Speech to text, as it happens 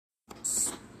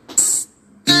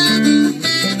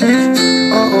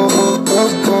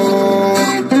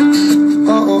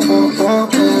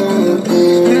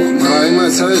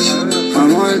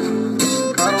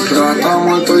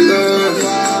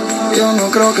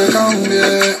que cambie.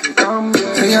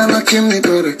 Ella no es Kim ni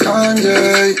tú eres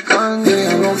Kanye.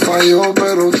 Ella no falló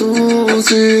pero tú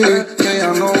sí.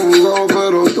 Ella no jugó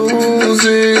pero tú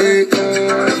sí.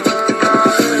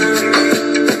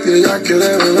 Y ella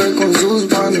quiere beber con sus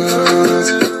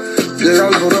panas. Llega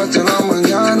al borracho en la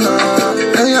mañana.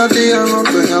 Ella tía no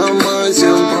te llama y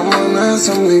siempre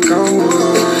amanece en mi cama.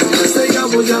 Desde ya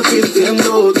voy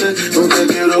advirtiéndote, no te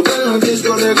quiero ver en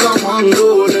disco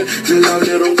reclamándole. Me la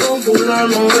vieron con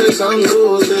fulano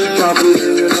besándote. Papi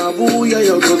tiene la bulla y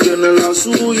otro tiene la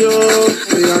suya.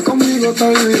 Ella conmigo está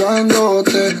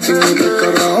olvidándote. Y qué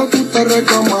carajo tú estás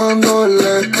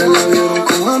reclamándole. Que la vieron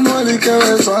con Anuel y que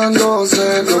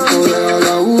besándose. Loco deja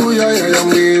la bulla y ella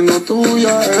mismo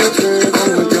tuya.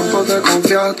 Con el tiempo te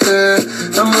confiaste.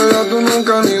 En verdad tú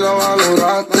nunca ni la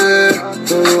valoraste.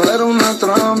 Todo era una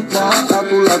trampa.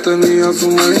 Tú la tenías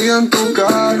sumergida en tu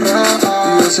cara.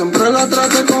 Y yo siempre la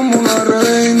traté como una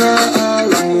reina.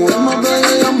 La mujer más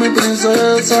bella y mi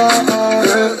princesa.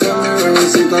 Mi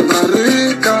bebecita tan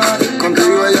rica.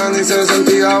 Contigo ella ni se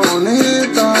sentía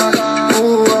bonita.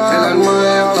 El alma de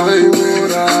ella tan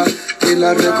pura. Y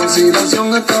la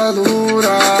reconciliación está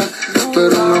dura.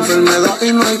 Pero una enfermedad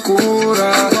y no hay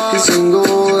cura. Y sin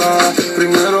duda,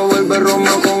 primero vuelve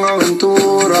Romeo con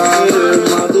aventura.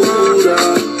 Madura,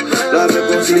 la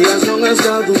reconciliación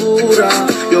está dura.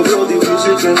 Yo veo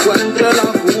difícil que encuentre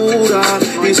la cura.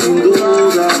 Y sin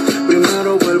duda,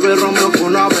 primero vuelve Romeo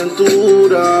con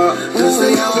aventura.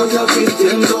 Desde ya voy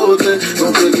advirtiéndote,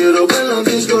 no te quiero ver en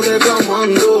disco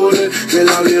reclamándole. Que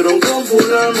la vieron con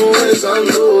fulano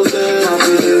besándote.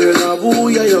 Papi tiene la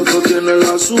bulla y otro tiene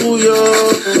la suya.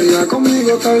 Ella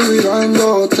conmigo está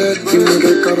olvidándote. Dime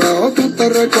qué carajo tú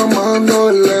estás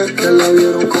reclamándole. Que la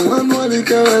vieron con Anuel y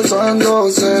que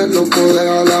besándose. Loco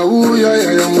deja la bulla y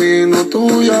ella mismo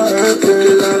tuya.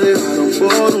 Que la dejaron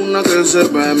por una que se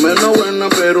ve menos buena,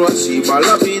 pero así va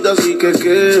la vida, así que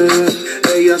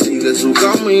ella sigue su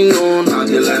camino,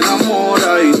 nadie la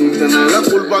enamora y tú tienes la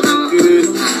culpa que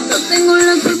yo tengo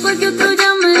la culpa que otro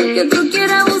llame, que otro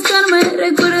quiera buscarme.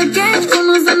 Recuerda que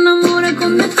uno se enamora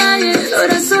con detalles.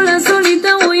 Ahora sola,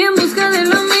 solita voy en busca de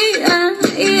la mía.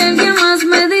 Y alguien más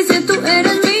me dice tú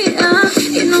eres mía.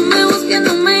 Y no me busques,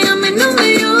 no me llames, no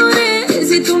me llores.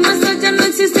 Si tú no estás ya no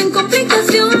existen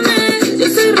complicaciones. Yo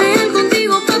soy real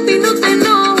contigo, papi, no te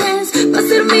enojes. Pa'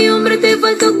 ser mi hombre te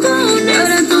falto con él.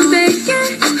 Ahora tú te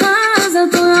quejas a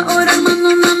toda hora armando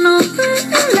una novela.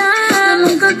 Yo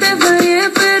nunca te fallé,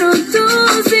 pero tú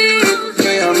sí.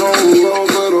 Ella no jugó,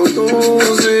 pero tú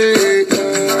sí.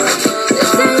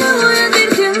 Desde ya voy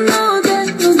advirtiéndote,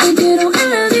 no te quiero en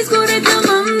la disco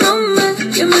reclamándome.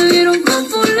 Que me vieron con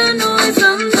fulano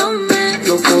besándome.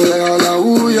 Loco deja la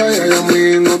bulla y ella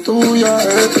mismo tuya.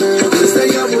 desde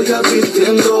ya voy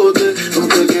advirtiéndote, no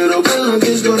te quiero ver en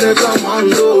disco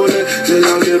reclamándole. Que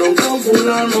la vieron con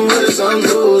fulano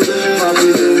besándote. Papi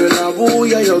tiene la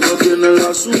bulla y otro tiene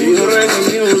la suya.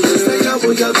 Desde ya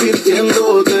voy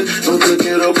advirtiéndote, no te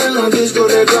quiero ver en disco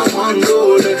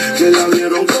reclamándole. Que la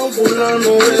vieron con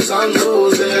fulano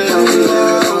besándote. Papi tiene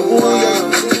la bulla.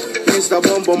 Mr.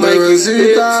 Bombo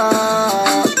Bebecita,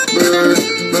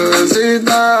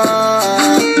 bebecita.